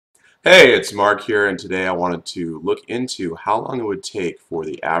Hey, it's Mark here, and today I wanted to look into how long it would take for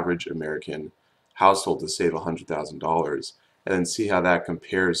the average American household to save $100,000 and then see how that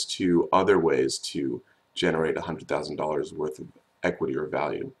compares to other ways to generate $100,000 worth of equity or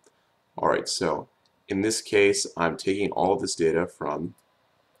value. All right, so in this case, I'm taking all of this data from,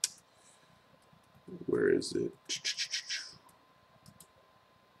 where is it?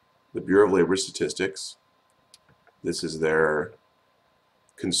 The Bureau of Labor Statistics. This is their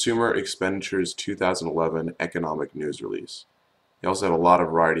Consumer Expenditures 2011 Economic News Release. They also have a lot of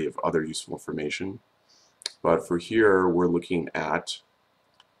variety of other useful information. But for here, we're looking at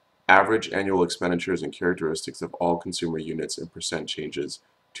average annual expenditures and characteristics of all consumer units and percent changes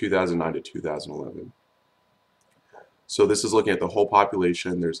 2009 to 2011. So this is looking at the whole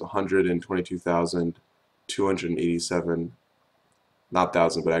population. There's 122,287, not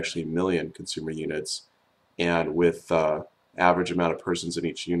thousand, but actually million consumer units. And with average amount of persons in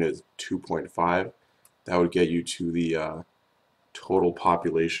each unit is 2.5, that would get you to the total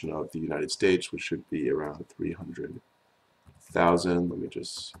population of the United States, which should be around 300,000. Let me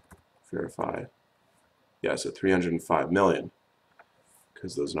just verify. Yeah, so 305 million,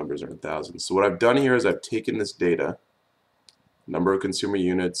 because those numbers are in thousands. So what I've done here is I've taken this data, number of consumer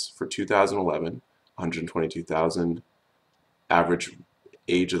units for 2011, 122,000, average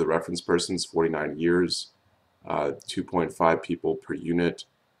age of the reference persons, 49 years, 2.5 people per unit,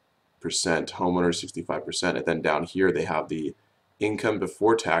 percent homeowner, 65%, and then down here they have the income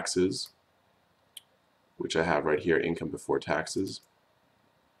before taxes, which I have right here, income before taxes.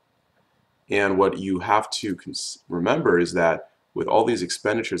 And what you have to remember is that with all these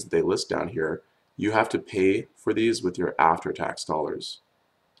expenditures that they list down here, you have to pay for these with your after-tax dollars.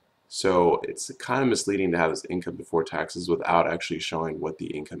 So it's kind of misleading to have this income before taxes without actually showing what the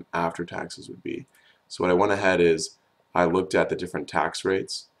income after taxes would be. So what I went ahead is I looked at the different tax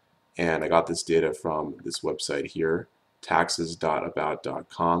rates, and I got this data from this website here,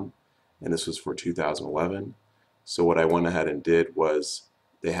 taxes.about.com, and this was for 2011. So what I went ahead and did was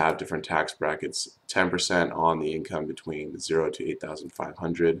they have different tax brackets, 10% on the income between 0 to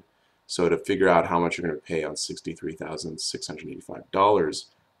 8,500. So to figure out how much you're going to pay on $63,685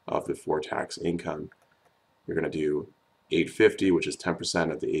 of before tax income, you're going to do 850, which is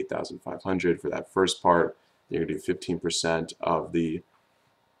 10% of the 8,500 for that first part. You're going to do 15% of the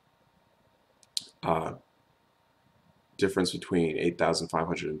difference between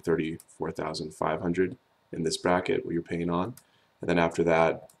 8,500 and 34,500 in this bracket what you're paying on. And then after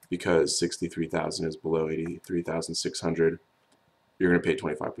that, because 63,000 is below 83,600, you're going to pay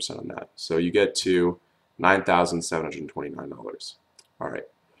 25% on that. So you get to $9,729. All right.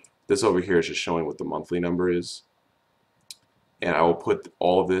 This over here is just showing what the monthly number is. And I will put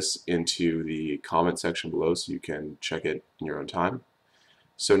all of this into the comment section below so you can check it in your own time.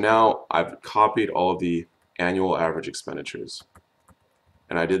 So now I've copied all of the annual average expenditures.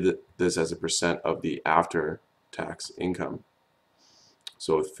 And I did this as a percent of the after-tax income.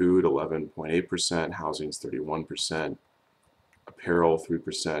 So with food, 11.8%, housing is 31%, apparel,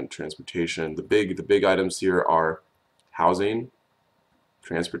 3%, transportation. The big items here are housing,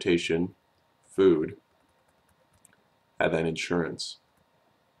 transportation, food, and then insurance.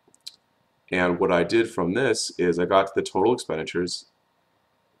 And what I did from this is I got the total expenditures,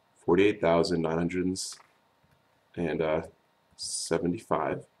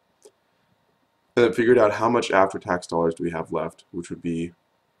 48,975. And then figured out how much after-tax dollars do we have left, which would be,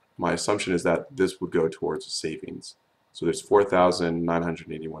 my assumption is that this would go towards savings. So there's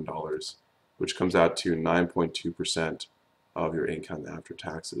 $4,981, which comes out to 9.2% of your income after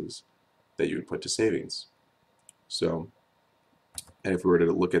taxes that you would put to savings. So, and if we were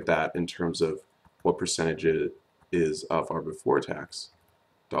to look at that in terms of what percentage it is of our before tax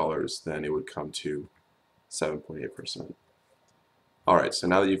dollars, then it would come to 7.8%. All right, so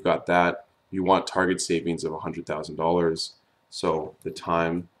now that you've got that, you want target savings of $100,000. So the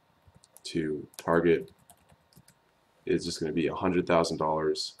time to target is just going to be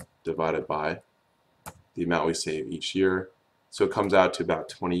 $100,000 divided by the amount we save each year. So it comes out to about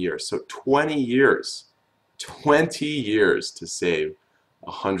 20 years. So 20 years to save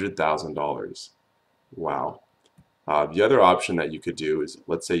 $100,000. Wow. The other option that you could do is,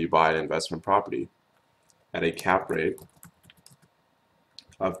 let's say you buy an investment property at a cap rate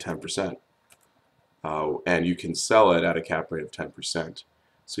of 10%. And you can sell it at a cap rate of 10%.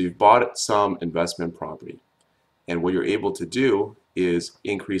 So you've bought some investment property, and what you're able to do is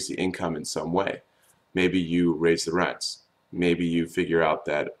increase the income in some way. Maybe you raise the rents. Maybe you figure out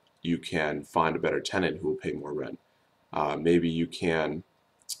that you can find a better tenant who will pay more rent. Maybe you can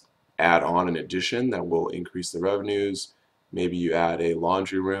add on an addition that will increase the revenues. Maybe you add a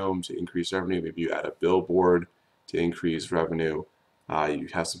laundry room to increase revenue. Maybe you add a billboard to increase revenue. You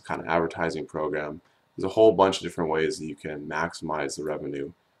have some kind of advertising program. There's a whole bunch of different ways that you can maximize the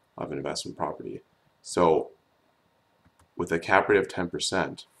revenue of an investment property. So with a cap rate of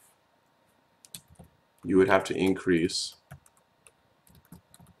 10%, you would have to increase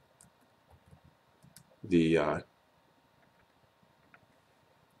the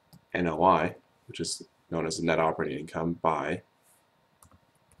NOI, which is known as the net operating income, by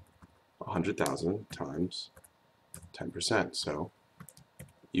 100,000 times 10%. So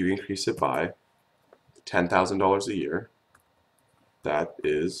you increase it by $10,000 a year. That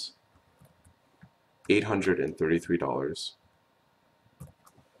is $833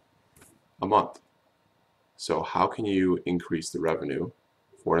 a month. So how can you increase the revenue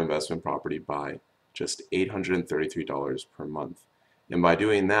for an investment property by just $833 per month? And by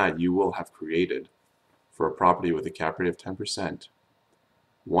doing that, you will have created, for a property with a cap rate of 10%,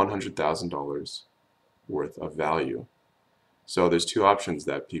 $100,000 worth of value. So there's two options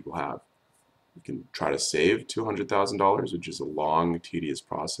that people have. You can try to save $200,000, which is a long, tedious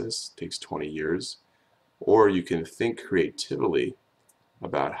process, takes 20 years, or you can think creatively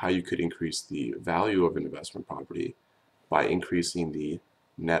about how you could increase the value of an investment property by increasing the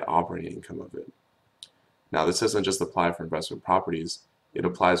net operating income of it. Now, this doesn't just apply for investment properties, it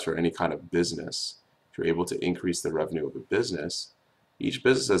applies for any kind of business. If you're able to increase the revenue of a business, each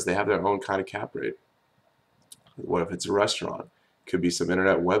business says they have their own kind of cap rate. What if it's a restaurant? It could be some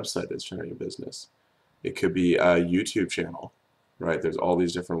internet website that's generating business. It could be a YouTube channel, right? There's all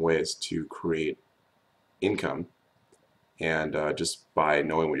these different ways to create income, and just by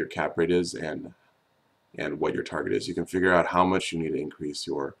knowing what your cap rate is and what your target is, you can figure out how much you need to increase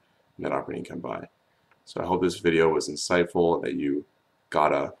your net operating income by. So I hope this video was insightful and that you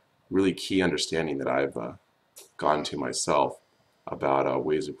got a really key understanding that I've gotten to myself about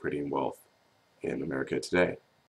ways of creating wealth in America today.